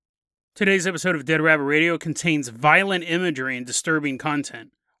Today's episode of Dead Rabbit Radio contains violent imagery and disturbing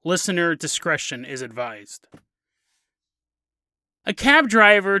content. Listener discretion is advised. A cab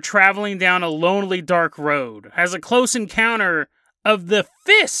driver traveling down a lonely dark road has a close encounter of the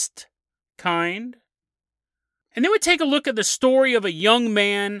fist kind. And then we take a look at the story of a young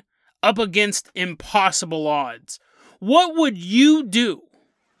man up against impossible odds. What would you do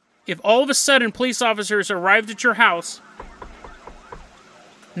if all of a sudden police officers arrived at your house,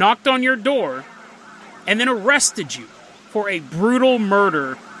 knocked on your door, and then arrested you for a brutal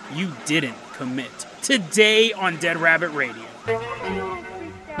murder you didn't commit? Today on Dead Rabbit Radio.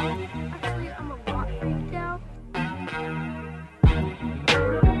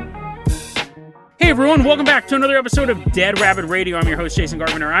 Hey everyone, welcome back to another episode of Dead Rabbit Radio. I'm your host, Jason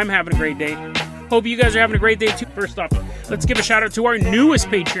Gardner. I'm having a great day. Hope you guys are having a great day too. First off, let's give a shout out to our newest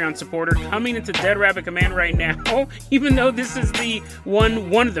Patreon supporter coming into Dead Rabbit Command right now. Even though this is the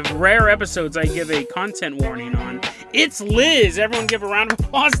one of the rare episodes I give a content warning on. It's Liz. Everyone give a round of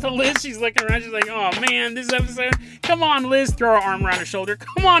applause to Liz. She's looking around. She's like, oh man, this episode. Come on, Liz. Throw her arm around her shoulder.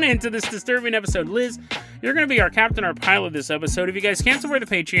 Come on into this disturbing episode. Liz, you're going to be our captain, our pilot this episode. If you guys can't support the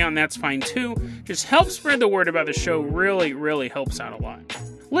Patreon, that's fine too. Just help spread the word about the show. Really helps out a lot.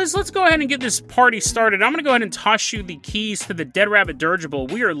 Liz, let's go ahead and get this party started. I'm going to go ahead and toss you the keys to the Dead Rabbit dirigible.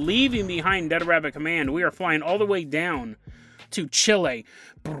 We are leaving behind Dead Rabbit Command. We are flying all the way down to Chile.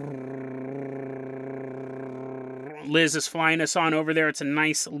 Liz is flying us on over there. It's a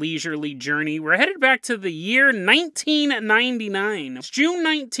nice leisurely journey. We're headed back to the year 1999. It's June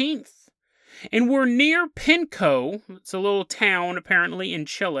 19th. And we're near Pinco. It's a little town, apparently, in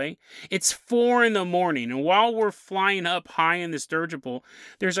Chile. It's 4 a.m. And while we're flying up high in this dirigible,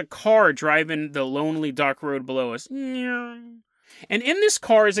 there's a car driving the lonely dark road below us. And in this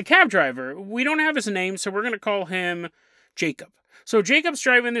car is a cab driver. We don't have his name, so we're going to call him Jacob. So Jacob's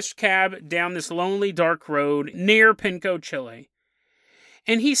driving this cab down this lonely dark road near Pinco, Chile.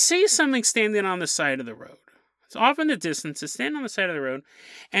 And he sees something standing on the side of the road. It's off in the distance. It's standing on the side of the road.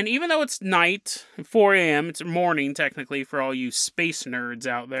 And even though it's night, 4 a.m., it's morning technically for all you space nerds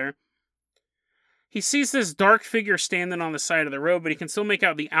out there, he sees this dark figure standing on the side of the road, but he can still make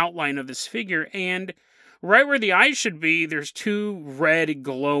out the outline of this figure. And right where the eyes should be, there's 2 red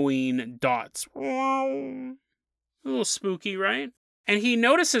glowing dots. A little spooky, right? And he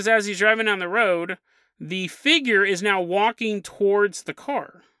notices as he's driving down the road, the figure is now walking towards the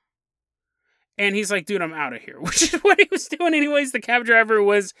car. And he's like, dude, I'm out of here. Which is what he was doing anyways. The cab driver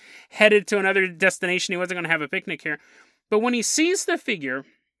was headed to another destination. He wasn't going to have a picnic here. But when he sees the figure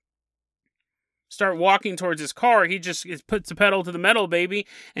start walking towards his car, he just puts the pedal to the metal, baby.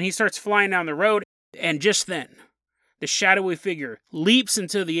 And he starts flying down the road. And just then, the shadowy figure leaps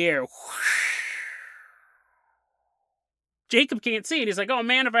into the air. Jacob can't see it. He's like, oh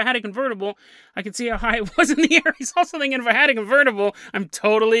man, if I had a convertible, I could see how high it was in the air. He's also thinking if I had a convertible, I'm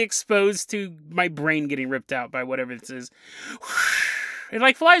totally exposed to my brain getting ripped out by whatever this is. It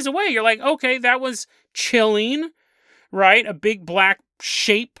like flies away. You're like, okay, that was chilling, right? A big black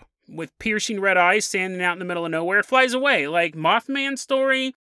shape with piercing red eyes standing out in the middle of nowhere. It flies away. Like Mothman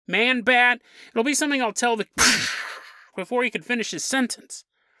story, Man-Bat. It'll be something I'll tell before he could finish his sentence.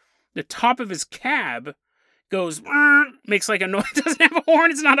 The top of his cab goes, makes like a noise. It doesn't have a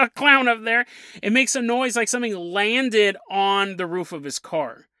horn. It's not a clown up there. It makes a noise like something landed on the roof of his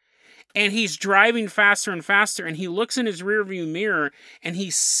car. And he's driving faster and faster, and he looks in his rearview mirror, and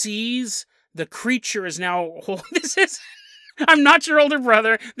he sees the creature is now... I'm not your older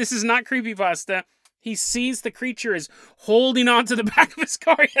brother. This is not creepypasta. He sees the creature is holding onto the back of his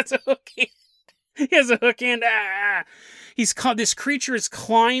car. He has a hook hand. He has a hook hand. This creature is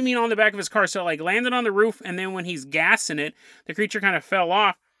climbing on the back of his car. So it like landed on the roof, and then when he's gassing it, the creature kind of fell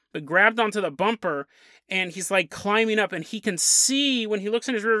off, but grabbed onto the bumper, and he's like climbing up, and he can see, when he looks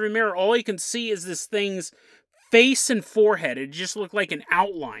in his rearview mirror, all he can see is this thing's face and forehead. It just looked like an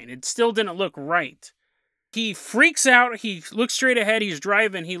outline. It still didn't look right. He freaks out. He looks straight ahead. He's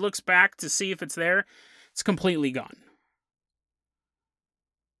driving. He looks back to see if it's there. It's completely gone.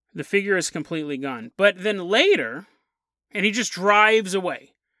 The figure is completely gone. But then later, and he just drives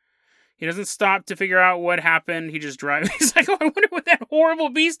away. He doesn't stop to figure out what happened. He just drives. He's like, oh, I wonder what that horrible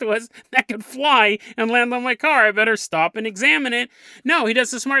beast was that could fly and land on my car. I better stop and examine it. No, he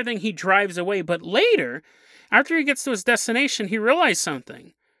does the smart thing. He drives away. But later, after he gets to his destination, he realized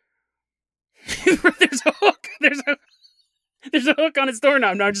something. There's a hook. There's a hook on his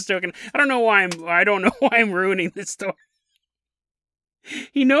doorknob. No, I'm just joking. I don't know why I'm ruining this story.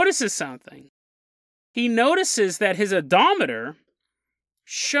 He notices something. He notices that his odometer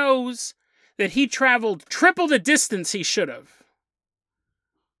shows that he traveled triple the distance he should have.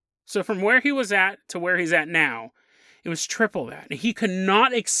 So from where he was at to where he's at now, it was triple that. And he could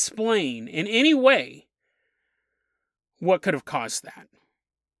not explain in any way what could have caused that.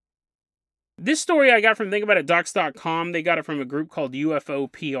 This story I got from ThinkAboutItDocs.com. They got it from a group called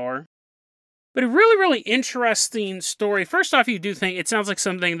UFO PR. But a really, really interesting story. First off, you do think it sounds like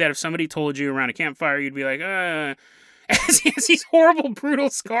something that if somebody told you around a campfire, you'd be like, As he has these horrible, brutal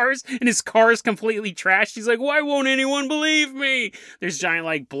scars, and his car is completely trashed. He's like, why won't anyone believe me? There's giant,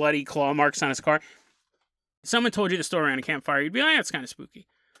 like, bloody claw marks on his car. Someone told you the story around a campfire, you'd be like, that's kind of spooky.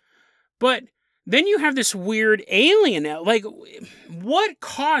 But then you have this weird alien. Like, what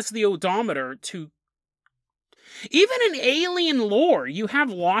caused the odometer to... Even in alien lore, you have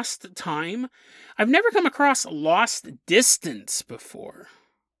lost time. I've never come across lost distance before.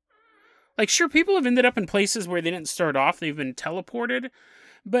 Like, sure, people have ended up in places where they didn't start off. They've been teleported.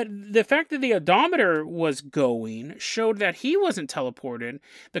 But the fact that the odometer was going showed that he wasn't teleported.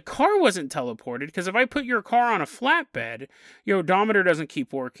 The car wasn't teleported. Because if I put your car on a flatbed, your odometer doesn't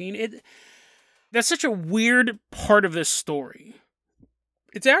keep working. That's such a weird part of this story.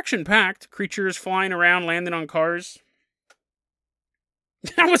 It's action-packed. Creatures flying around, landing on cars.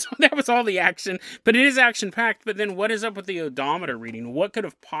 That was all the action. But it is action-packed. But then what is up with the odometer reading? What could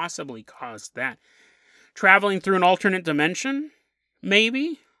have possibly caused that? Traveling through an alternate dimension?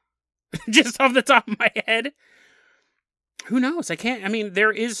 Maybe? Just off the top of my head? Who knows?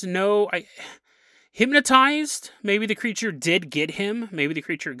 There is no... Hypnotized? Maybe the creature did get him. Maybe the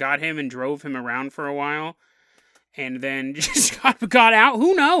creature got him and drove him around for a while. And then just got out.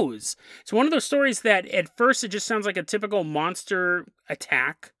 Who knows? It's one of those stories that at first it just sounds like a typical monster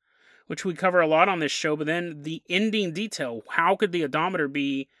attack, which we cover a lot on this show. But then the ending detail, how could the odometer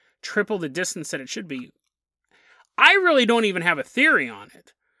be triple the distance that it should be? I really don't even have a theory on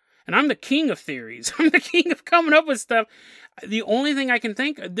it. And I'm the king of theories. I'm the king of coming up with stuff. The only thing I can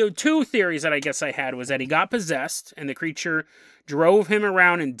think, the two theories that I guess I had was that he got possessed and the creature drove him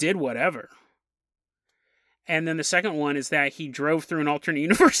around and did whatever. And then the second one is that he drove through an alternate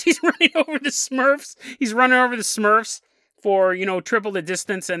universe. He's running over the Smurfs. He's running over the Smurfs for, triple the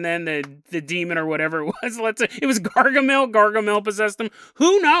distance, and then the demon or whatever it was. It was Gargamel. Gargamel possessed him.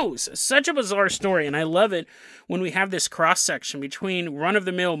 Who knows? Such a bizarre story, and I love it when we have this cross-section between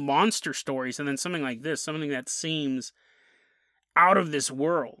run-of-the-mill monster stories and then something like this, something that seems out of this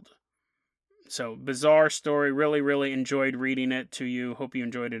world. So, bizarre story. Really, really enjoyed reading it to you. Hope you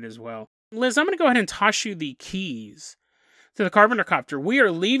enjoyed it as well. Liz, I'm going to go ahead and toss you the keys to the Carpenter Copter. We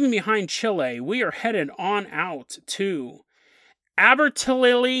are leaving behind Chile. We are headed on out to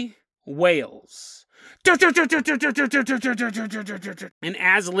Abertillery, Wales. And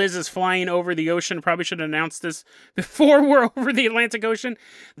as Liz is flying over the ocean, probably should have announced this before we're over the Atlantic Ocean,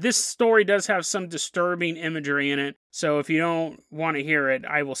 this story does have some disturbing imagery in it. So if you don't want to hear it,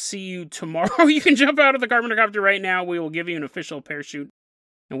 I will see you tomorrow. You can jump out of the Carpenter Copter right now. We will give you an official parachute.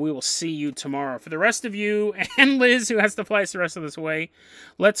 And we will see you tomorrow. For the rest of you and Liz, who has to fly us the rest of this way,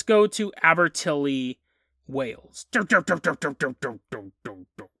 let's go to Abertillery, Wales. I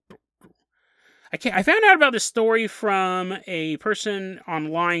found out about this story from a person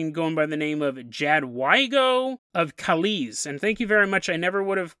online going by the name of Jadwigo of Calais. And thank you very much. I never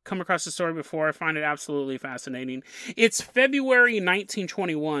would have come across the story before. I find it absolutely fascinating. It's February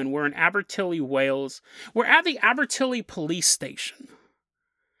 1921. We're in Abertillery, Wales. We're at the Abertillery police station.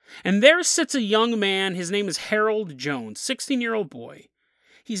 And there sits a young man. His name is Harold Jones, 16-year-old boy.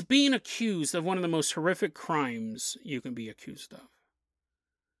 He's being accused of one of the most horrific crimes you can be accused of.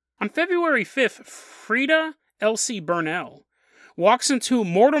 On February 5th, Frida Elsie Burnell walks into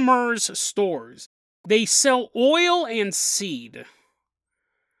Mortimer's stores. They sell oil and seed.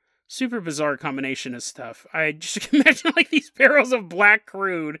 Super bizarre combination of stuff. I just imagine like these barrels of black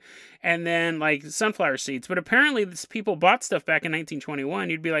crude and then like sunflower seeds. But apparently these people bought stuff back in 1921.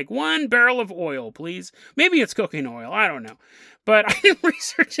 You'd be like, 1 barrel of oil, please. Maybe it's cooking oil. I don't know. But I didn't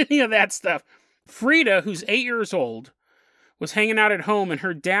research any of that stuff. Frida, who's 8 years old, was hanging out at home and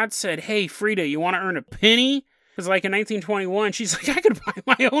her dad said, hey, Frida, you want to earn a penny? Because like in 1921, she's like, I could buy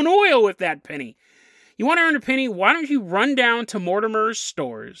my own oil with that penny. You want to earn a penny? Why don't you run down to Mortimer's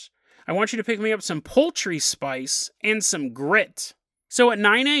stores? I want you to pick me up some poultry spice and some grit. So at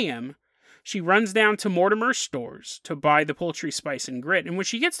 9 a.m., she runs down to Mortimer's stores to buy the poultry spice and grit. And when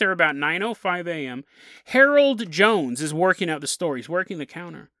she gets there about 9:05 a.m., Harold Jones is working out the store. He's working the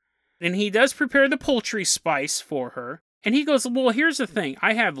counter. And he does prepare the poultry spice for her. And he goes, well, here's the thing.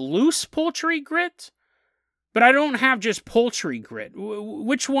 I have loose poultry grit, but I don't have just poultry grit.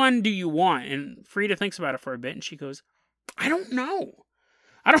 Which one do you want? And Frida thinks about it for a bit, and she goes, I don't know.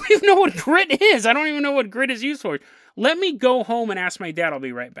 I don't even know what grit is. I don't even know what grit is used for. Let me go home and ask my dad. I'll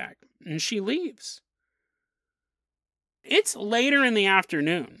be right back. and she leaves. It's later in the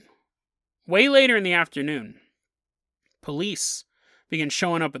afternoon, way later in the afternoon. Police begin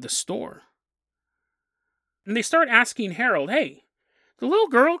showing up at the store. And they start asking Harold, hey, the little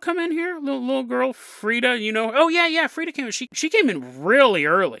girl come in here? Little girl, Frida, you know? Oh, yeah, Frida came in. She came in really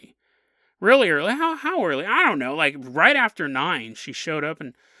early. Really early. How early? I don't know. Like right after 9, she showed up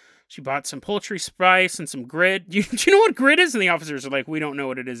and she bought some poultry spice and some grit. Do you know what grit is? And the officers are like, we don't know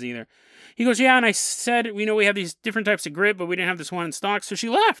what it is either. He goes, yeah, and I said, we have these different types of grit, but we didn't have this one in stock, so she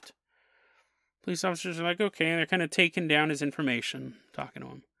left. Police officers are like, okay, and they're kind of taking down his information, talking to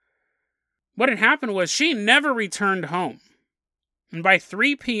him. What had happened was she never returned home. And by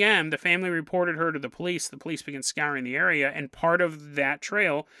 3 p.m., the family reported her to the police. The police began scouring the area, and part of that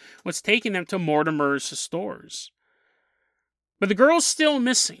trail was taking them to Mortimer's stores. But the girl's still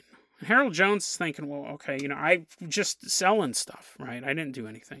missing. And Harold Jones is thinking, well, okay, I'm just selling stuff, right? I didn't do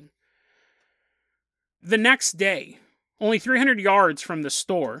anything. The next day, only 300 yards from the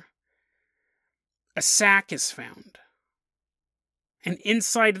store, a sack is found. And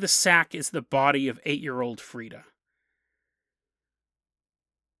inside the sack is the body of 8-year-old Frida.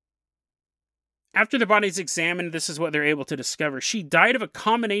 After the body is examined, this is what they're able to discover. She died of a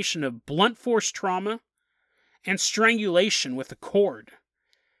combination of blunt force trauma and strangulation with a cord.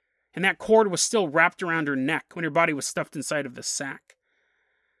 And that cord was still wrapped around her neck when her body was stuffed inside of the sack.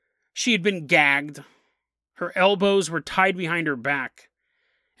 She had been gagged. Her elbows were tied behind her back,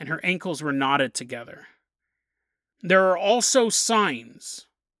 and her ankles were knotted together. There are also signs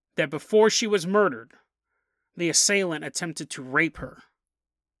that before she was murdered, the assailant attempted to rape her.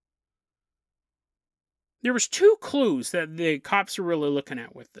 There was 2 clues that the cops are really looking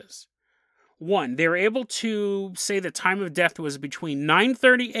at with this. One, they were able to say the time of death was between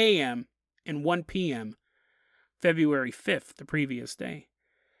 9:30 a.m. and 1 p.m., February 5th, the previous day.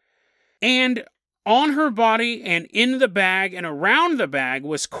 And on her body and in the bag and around the bag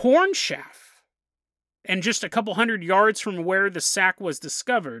was corn chaff. And just a couple hundred yards from where the sack was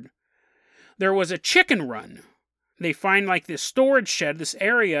discovered, there was a chicken run. They find like this storage shed, this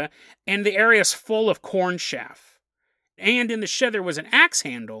area, and the area's full of corn chaff. And in the shed there was an axe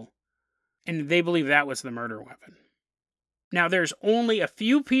handle, and they believe that was the murder weapon. Now there's only a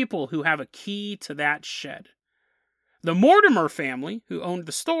few people who have a key to that shed. The Mortimer family, who owned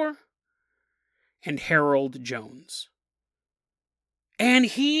the store, and Harold Jones. And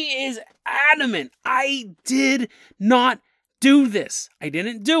he is adamant, I did not do this. I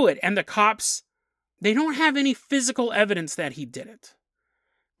didn't do it. And the cops, they don't have any physical evidence that he did it.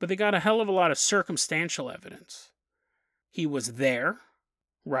 But they got a hell of a lot of circumstantial evidence. He was there,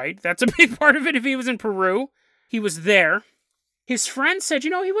 right? That's a big part of it. If he was in Peru, he was there. His friend said, he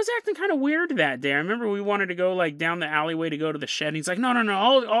was acting kind of weird that day. I remember we wanted to go down the alleyway to go to the shed. And he's like,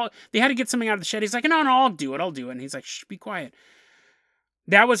 no, they had to get something out of the shed. He's like, no, I'll do it. And he's like, shh, be quiet.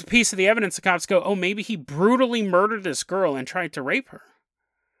 That was a piece of the evidence. The cops go, oh, maybe he brutally murdered this girl and tried to rape her.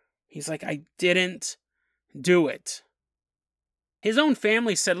 He's like, I didn't do it. His own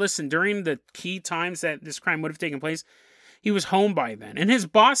family said, listen, during the key times that this crime would have taken place, he was home by then. And his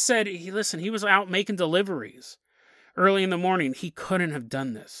boss said, he was out making deliveries early in the morning. He couldn't have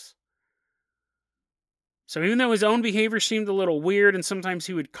done this. So even though his own behavior seemed a little weird and sometimes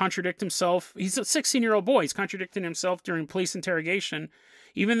he would contradict himself, he's a 16-year-old boy. He's contradicting himself during police interrogation.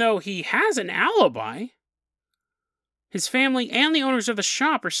 Even though he has an alibi, his family and the owners of the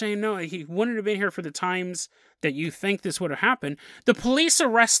shop are saying, no, he wouldn't have been here for the times that you think this would have happened. The police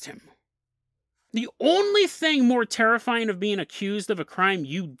arrest him. The only thing more terrifying of being accused of a crime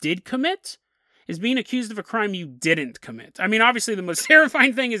you did commit is being accused of a crime you didn't commit. I mean, obviously the most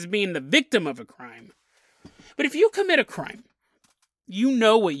terrifying thing is being the victim of a crime. But if you commit a crime, you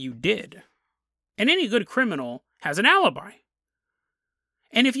know what you did. And any good criminal has an alibi.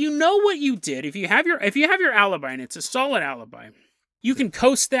 And if you know what you did, if you have your alibi and it's a solid alibi, you can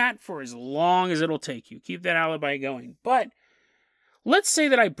coast that for as long as it'll take you. Keep that alibi going. But let's say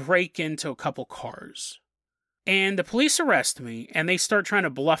that I break into a couple cars and the police arrest me and they start trying to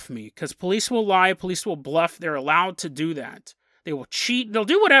bluff me because police will lie, police will bluff. They're allowed to do that. They will cheat. They'll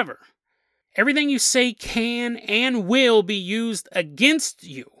do whatever. Everything you say can and will be used against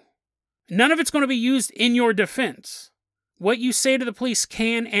you. None of it's going to be used in your defense. What you say to the police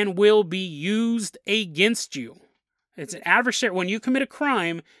can and will be used against you. It's an adversary. When you commit a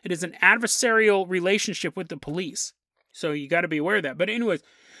crime, it is an adversarial relationship with the police. So you got to be aware of that. But anyways,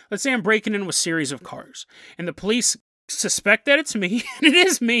 let's say I'm breaking into a series of cars and the police suspect that it's me, and it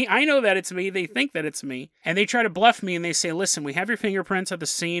is me. I know that it's me. They think that it's me. And they try to bluff me and they say, listen, we have your fingerprints at the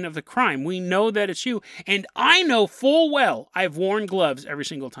scene of the crime. We know that it's you. And I know full well I've worn gloves every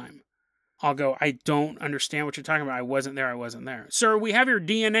single time. I'll go, I don't understand what you're talking about. I wasn't there. Sir, we have your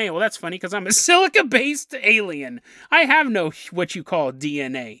DNA. Well, that's funny because I'm a silica-based alien. I have no what you call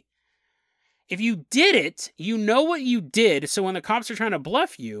DNA. If you did it, you know what you did, so when the cops are trying to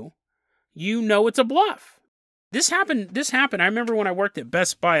bluff you, you know it's a bluff. This happened. I remember when I worked at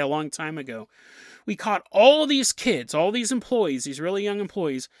Best Buy a long time ago. We caught all these kids, all these employees, these really young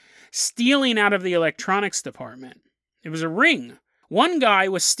employees, stealing out of the electronics department. It was a ring. One guy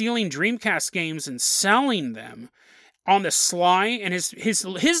was stealing Dreamcast games and selling them on the sly, and his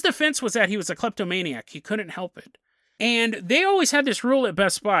defense was that he was a kleptomaniac. He couldn't help it. And they always had this rule at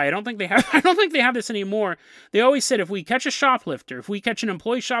Best Buy. I don't think they have this anymore. They always said if we catch a shoplifter, if we catch an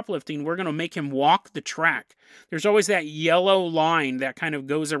employee shoplifting, we're going to make him walk the track. There's always that yellow line that kind of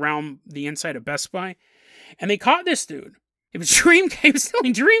goes around the inside of Best Buy. And they caught this dude. He was stealing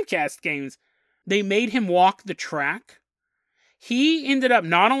Dreamcast games. They made him walk the track. He ended up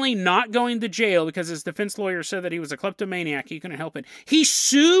not only not going to jail because his defense lawyer said that he was a kleptomaniac, he couldn't help it. He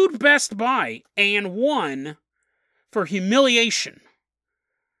sued Best Buy and won for humiliation.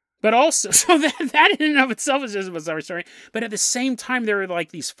 But also, so that in and of itself is just a bizarre story. But at the same time, there were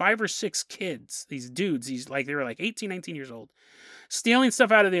like these 5 or 6 kids, these dudes, they were like 18, 19 years old, stealing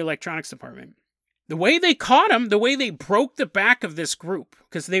stuff out of the electronics department. The way they caught them, the way they broke the back of this group,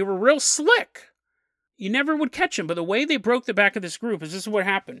 because they were real slick. You never would catch them, but the way they broke the back of this group is this is what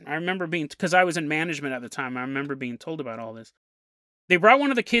happened. I remember because I was in management at the time, I remember being told about all this. They brought one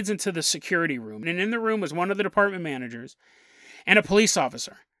of the kids into the security room, and in the room was one of the department managers and a police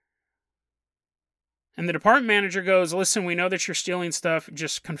officer. And the department manager goes, listen, we know that you're stealing stuff,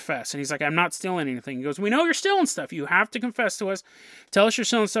 just confess. And he's like, I'm not stealing anything. He goes, we know you're stealing stuff. You have to confess to us. Tell us you're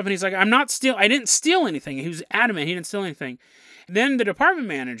stealing stuff. And he's like, I didn't steal anything. He was adamant he didn't steal anything. And then the department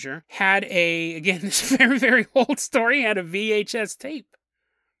manager had again, this very, very old story, had a VHS tape,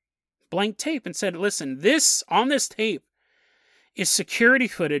 blank tape, and said, listen, on this tape is security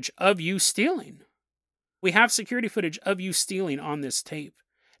footage of you stealing. We have security footage of you stealing on this tape.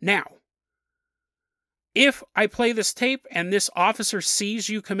 Now, if I play this tape and this officer sees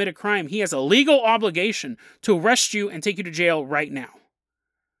you commit a crime, he has a legal obligation to arrest you and take you to jail right now.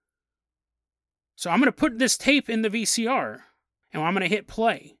 So I'm going to put this tape in the VCR and I'm going to hit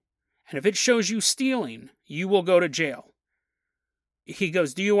play. And if it shows you stealing, you will go to jail. He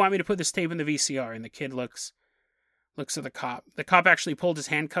goes, do you want me to put this tape in the VCR? And the kid looks at the cop. The cop actually pulled his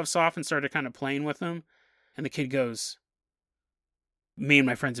handcuffs off and started kind of playing with him. And the kid goes, me and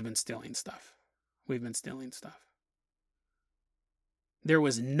my friends have been stealing stuff. We've been stealing stuff. There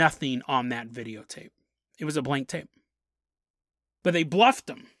was nothing on that videotape. It was a blank tape. But they bluffed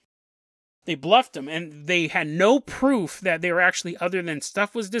him. And they had no proof that they were actually, other than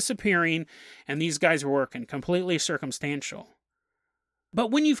stuff was disappearing and these guys were working. Completely circumstantial.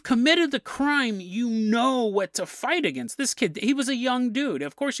 But when you've committed the crime, you know what to fight against. This kid, he was a young dude.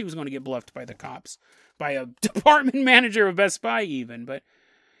 Of course he was going to get bluffed by the cops. By a department manager of Best Buy even. But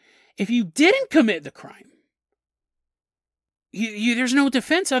if you didn't commit the crime, there's no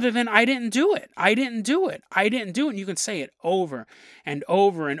defense other than I didn't do it. And you can say it over and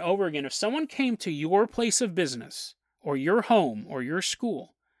over and over again. If someone came to your place of business or your home or your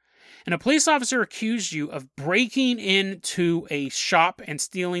school and a police officer accused you of breaking into a shop and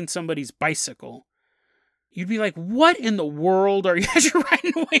stealing somebody's bicycle, you'd be like, what in the world are you, as you're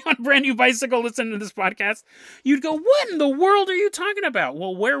riding away on a brand new bicycle listening to this podcast, you'd go, what in the world are you talking about?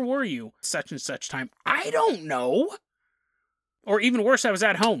 Well, where were you such and such time? I don't know. Or even worse, I was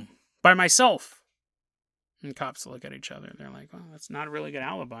at home by myself. And cops look at each other. They're like, well, that's not a really good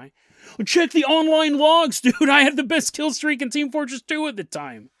alibi. Well, check the online logs, dude. I had the best kill streak in Team Fortress 2 at the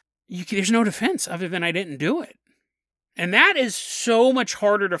time. There's no defense other than I didn't do it. And that is so much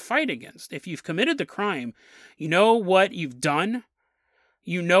harder to fight against. If you've committed the crime, you know what you've done.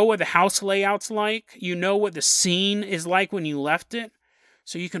 You know what the house layout's like. You know what the scene is like when you left it.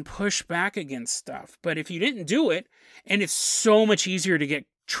 So you can push back against stuff. But if you didn't do it, and it's so much easier to get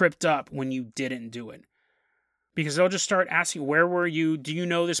tripped up when you didn't do it. Because they'll just start asking, where were you? Do you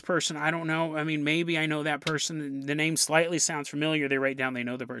know this person? I don't know. I mean, maybe I know that person. The name slightly sounds familiar. They write down they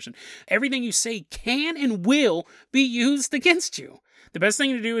know the person. Everything you say can and will be used against you. The best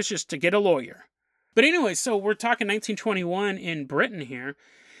thing to do is just to get a lawyer. But anyway, so we're talking 1921 in Britain here.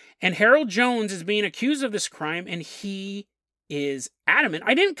 And Harold Jones is being accused of this crime, and he is adamant.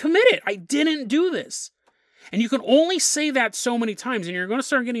 I didn't commit it. I didn't do this. And you can only say that so many times, and you're going to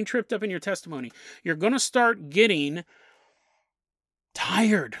start getting tripped up in your testimony. You're going to start getting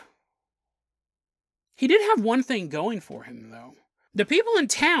tired. He did have one thing going for him, though. The people in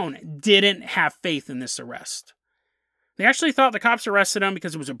town didn't have faith in this arrest. They actually thought the cops arrested him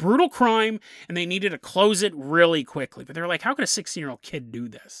because it was a brutal crime and they needed to close it really quickly. But they were like, how could a 16-year-old kid do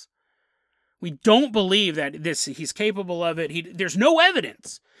this? We don't believe that he's capable of it. There's no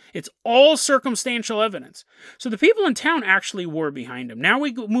evidence. It's all circumstantial evidence. So the people in town actually were behind him. Now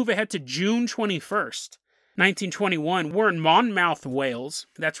we move ahead to June 21st, 1921. We're in Monmouth, Wales.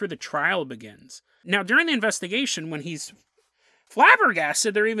 That's where the trial begins. Now, during the investigation, when he's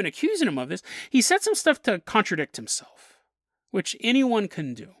flabbergasted, they're even accusing him of this, he said some stuff to contradict himself, which anyone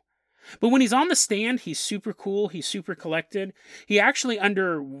can do. But when he's on the stand, he's super cool, he's super collected. He actually,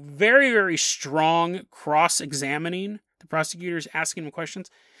 under very, very strong cross-examining, the prosecutors asking him questions,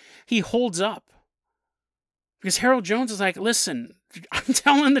 he holds up. Because Harold Jones is like, listen, I'm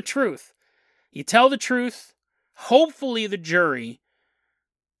telling the truth. You tell the truth, hopefully the jury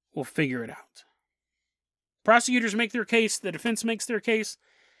will figure it out. Prosecutors make their case, the defense makes their case.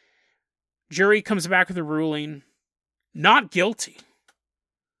 Jury comes back with a ruling, not guilty.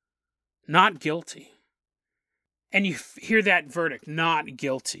 Not guilty. And you hear that verdict, not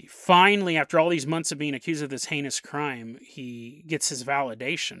guilty. Finally, after all these months of being accused of this heinous crime, he gets his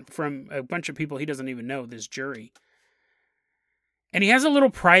validation from a bunch of people he doesn't even know, this jury. And he has a little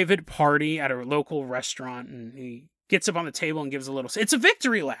private party at a local restaurant, and he gets up on the table and gives a little... It's a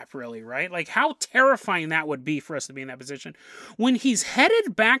victory lap, really, right? Like, how terrifying that would be for us to be in that position. When he's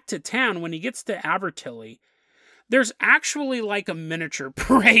headed back to town, when he gets to Abertilly, there's actually like a miniature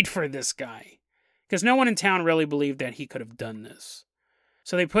parade for this guy. Because no one in town really believed that he could have done this.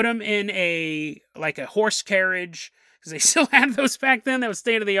 So they put him in a horse carriage, because they still had those back then, that was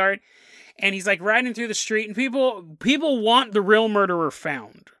state of the art. And he's like riding through the street, and people want the real murderer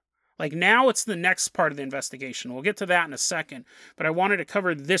found. Like, now it's the next part of the investigation. We'll get to that in a second. But I wanted to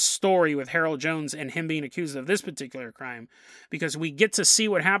cover this story with Harold Jones and him being accused of this particular crime, because we get to see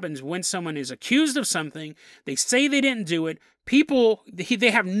what happens when someone is accused of something. They say they didn't do it.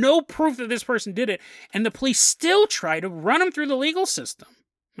 They have no proof that this person did it, and the police still try to run him through the legal system.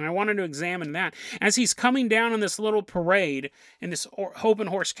 And I wanted to examine that. As he's coming down on this little parade in this open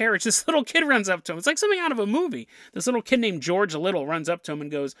horse carriage, this little kid runs up to him. It's like something out of a movie. This little kid named George Little runs up to him and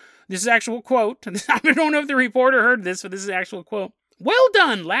goes, this is actual quote. I don't know if the reporter heard this, but this is the actual quote. Well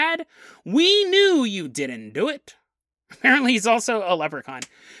done, lad. We knew you didn't do it. Apparently he's also a leprechaun.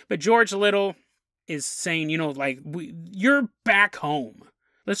 But George Little is saying, you're back home.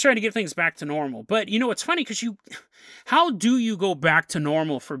 Let's try to get things back to normal. But, it's funny because how do you go back to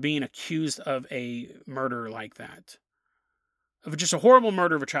normal for being accused of a murder like that? Of just a horrible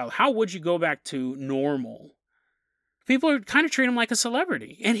murder of a child. How would you go back to normal? People kind of treat him like a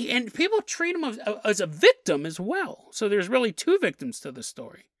celebrity. And people treat him as a victim as well. So there's really two victims to this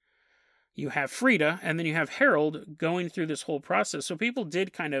story. You have Frida, and then you have Harold going through this whole process. So people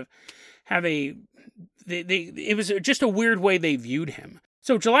did kind of have it was just a weird way they viewed him.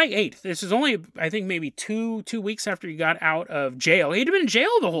 So July 8th, this is only, I think, maybe two weeks after he got out of jail. He'd been in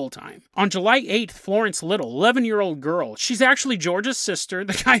jail the whole time. On July 8th, Florence Little, 11-year-old girl. She's actually George's sister,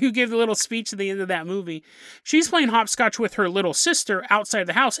 the guy who gave the little speech at the end of that movie. She's playing hopscotch with her little sister outside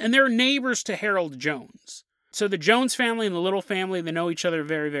the house, and they're neighbors to Harold Jones. So the Jones family and the Little family, they know each other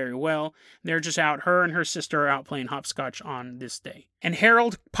very, very well. They're just out, her and her sister are out playing hopscotch on this day. And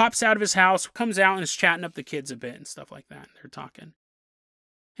Harold pops out of his house, comes out and is chatting up the kids a bit and stuff like that. They're talking.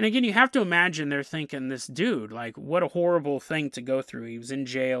 And again, you have to imagine they're thinking, this dude, like, what a horrible thing to go through. He was in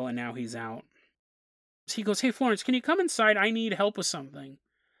jail and now he's out. So he goes, hey, Florence, can you come inside? I need help with something.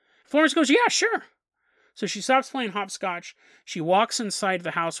 Florence goes, yeah, sure. So she stops playing hopscotch. She walks inside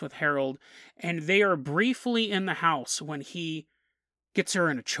the house with Harold, and they are briefly in the house when he gets her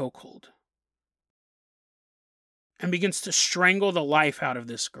in a chokehold and begins to strangle the life out of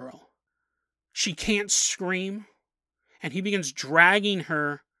this girl. She can't scream, and he begins dragging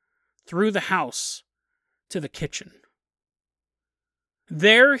her through the house to the kitchen.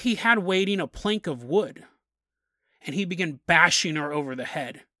 There he had waiting a plank of wood, and he began bashing her over the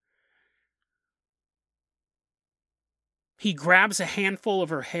head. He grabs a handful of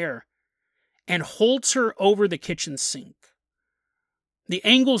her hair and holds her over the kitchen sink. The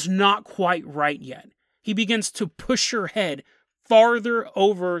angle's not quite right yet. He begins to push her head farther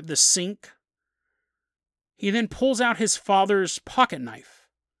over the sink. He then pulls out his father's pocket knife,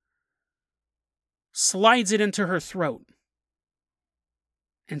 slides it into her throat,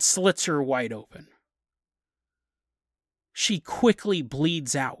 and slits her wide open. She quickly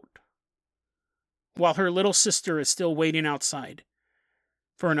bleeds out, while her little sister is still waiting outside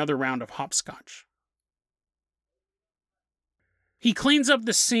for another round of hopscotch. He cleans up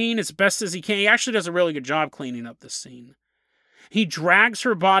the scene as best as he can. He actually does a really good job cleaning up the scene. He drags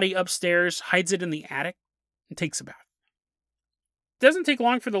her body upstairs, hides it in the attic, and takes a bath. doesn't take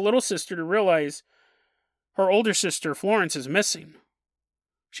long for the little sister to realize her older sister, Florence, is missing.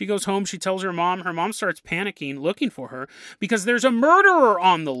 She goes home, she tells her mom. Her mom starts panicking, looking for her, because there's a murderer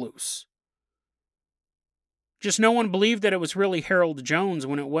on the loose. Just no one believed that it was really Harold Jones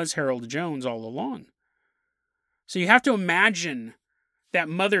when it was Harold Jones all along. So you have to imagine that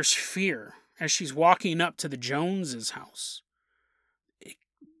mother's fear as she's walking up to the Joneses' house.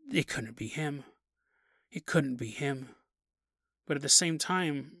 It couldn't be him. It couldn't be him. But at the same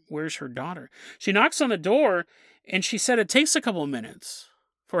time, where's her daughter? She knocks on the door, and she said it takes a couple of minutes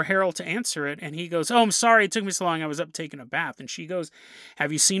for Harold to answer it. And he goes, "Oh, I'm sorry, it took me so long. I was up taking a bath." And she goes,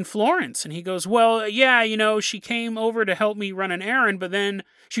 "Have you seen Florence?" And he goes, "Well, yeah, she came over to help me run an errand, but then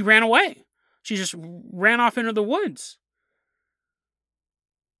she ran away. She just ran off into the woods."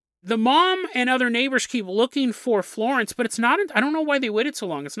 The mom and other neighbors keep looking for Florence, but it's not, I don't know why they waited so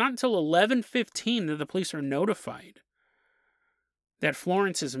long. It's not until 11:15 that the police are notified that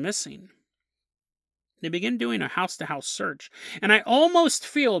Florence is missing. They begin doing a house-to-house search. And I almost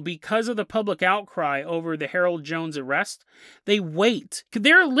feel, because of the public outcry over the Harold Jones arrest, they wait.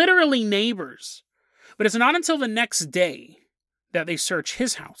 They're literally neighbors. But it's not until the next day that they search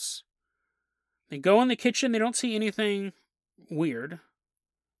his house. They go in the kitchen. They don't see anything weird.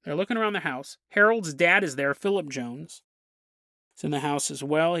 They're looking around the house. Harold's dad is there, Philip Jones. It's in the house as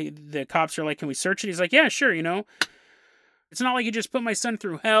well. The cops are like, "Can we search it?" He's like, "Yeah, sure, It's not like you just put my son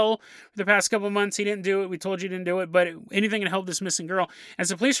through hell for the past couple of months. He didn't do it. We told you he didn't do it. But anything to help this missing girl." As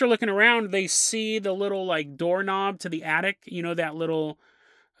the police are looking around, they see the little doorknob to the attic. That little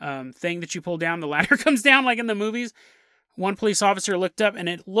thing that you pull down. The ladder comes down like in the movies. One police officer looked up, and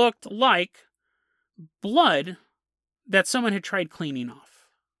it looked like blood that someone had tried cleaning off.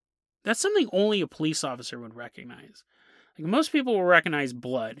 That's something only a police officer would recognize. Most people will recognize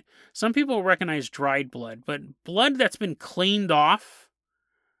blood. Some people will recognize dried blood. But blood that's been cleaned off,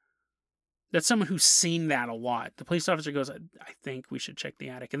 that's someone who's seen that a lot. The police officer goes, "I think we should check the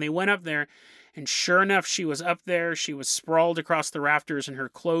attic." And they went up there, and sure enough, she was up there. She was sprawled across the rafters, and her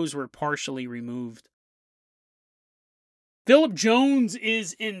clothes were partially removed. Philip Jones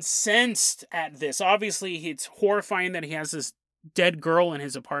is incensed at this. Obviously, it's horrifying that he has this dead girl in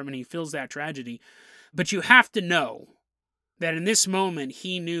his apartment. He feels that tragedy. But you have to know that in this moment,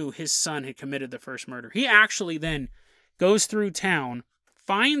 he knew his son had committed the first murder. He actually then goes through town,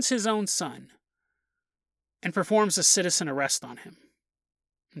 finds his own son, and performs a citizen arrest on him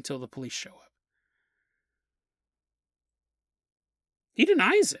until the police show up. He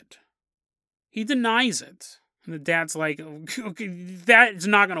denies it. And the dad's like, "Okay, that's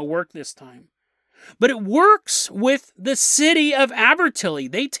not going to work this time." But it works with the city of Abertilly.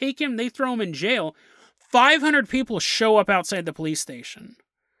 They take him, they throw him in jail. 500 people show up outside the police station.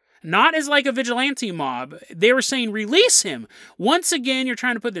 Not as like a vigilante mob. They were saying, "Release him." Once again, you're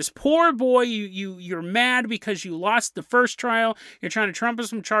trying to put this poor boy, you're mad because you lost the first trial. You're trying to trump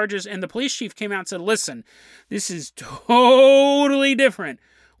some charges. And the police chief came out and said, "Listen, this is totally different.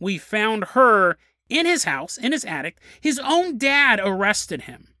 We found her in his house, in his attic. His own dad arrested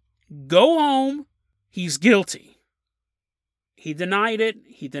him. Go home. He's guilty." He denied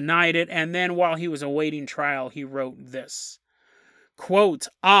it, and then while he was awaiting trial, he wrote this. Quote,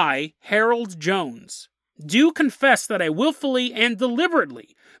 "I, Harold Jones, do confess that I willfully and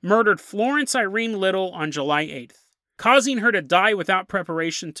deliberately murdered Florence Irene Little on July 8th, causing her to die without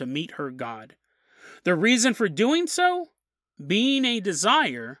preparation to meet her God. The reason for doing so being a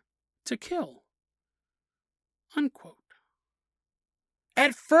desire to kill." Unquote.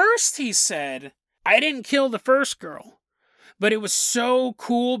 At first, he said, "I didn't kill the first girl, but it was so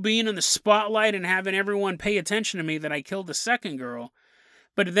cool being in the spotlight and having everyone pay attention to me that I killed the second girl."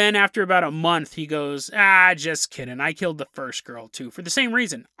 But then after about a month, he goes, "Just kidding. I killed the first girl too. For the same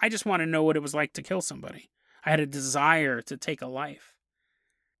reason. I just want to know what it was like to kill somebody. I had a desire to take a life."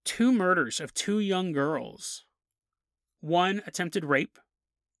 2 murders of 2 young girls. One attempted rape.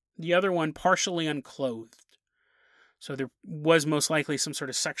 The other one partially unclothed. So there was most likely some sort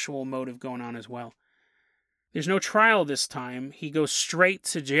of sexual motive going on as well. There's no trial this time. He goes straight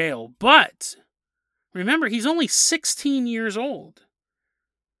to jail. But remember, he's only 16 years old.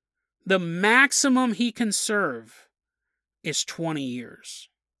 The maximum he can serve is 20 years.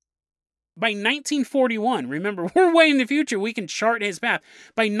 By 1941, remember, we're way in the future. We can chart his path.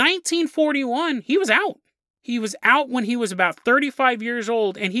 By 1941, he was out. He was out when he was about 35 years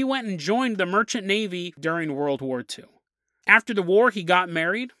old, and he went and joined the Merchant Navy during World War II. After the war, he got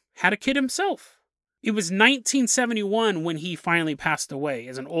married, had a kid himself. It was 1971 when he finally passed away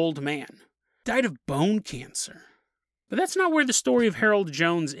as an old man. Died of bone cancer. But that's not where the story of Harold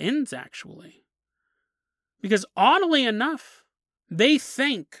Jones ends, actually. Because oddly enough, They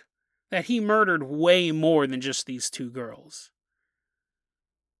think that he murdered way more than just these 2 girls.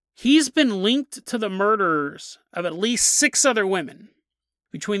 He's been linked to the murders of at least 6 other women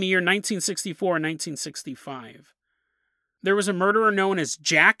between the year 1964 and 1965. There was a murderer known as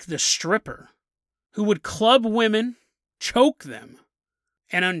Jack the Stripper who would club women, choke them,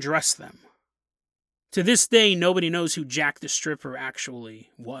 and undress them. To this day, nobody knows who Jack the Stripper actually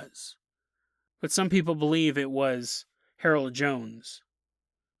was. But some people believe it was Harold Jones,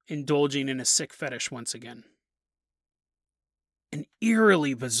 indulging in a sick fetish once again. An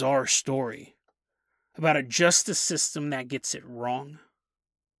eerily bizarre story about a justice system that gets it wrong.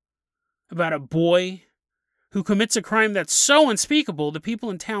 About a boy who commits a crime that's so unspeakable the people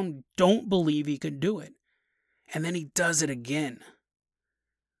in town don't believe he could do it. And then he does it again.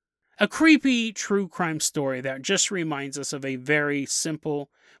 A creepy true crime story that just reminds us of a very simple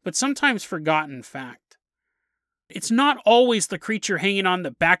but sometimes forgotten fact. It's not always the creature hanging on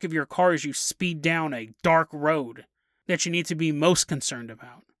the back of your car as you speed down a dark road that you need to be most concerned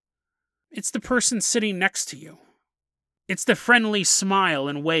about. It's the person sitting next to you. It's the friendly smile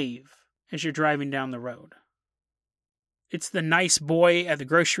and wave as you're driving down the road. It's the nice boy at the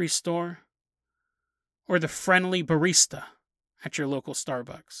grocery store, or the friendly barista at your local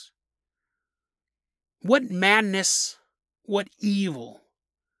Starbucks. What madness, what evil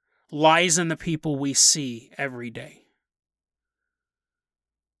lies in the people we see every day.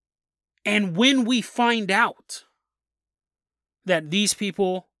 And when we find out that these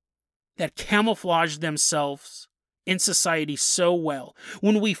people that camouflage themselves in society so well,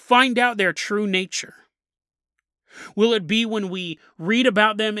 when we find out their true nature, will it be when we read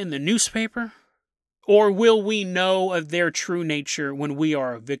about them in the newspaper? Or will we know of their true nature when we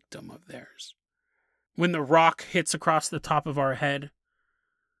are a victim of theirs? When the rock hits across the top of our head?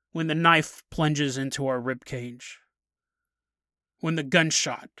 When the knife plunges into our ribcage? When the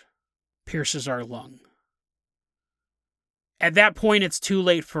gunshot pierces our lung? At that point, it's too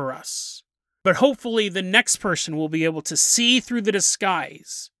late for us. But hopefully the next person will be able to see through the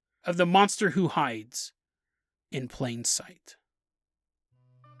disguise of the monster who hides in plain sight.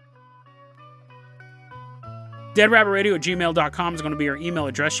 DeadRabbitRadio@gmail.com is going to be our email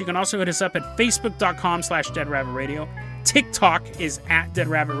address. You can also hit us up at Facebook.com/DeadRabbitRadio. TikTok is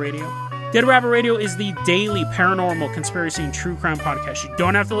 @DeadRabbitRadio. Dead Rabbit Radio is the daily paranormal, conspiracy, and true crime podcast. You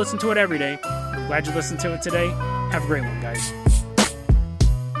don't have to listen to it every day. I'm glad you listened to it today. Have a great one, guys.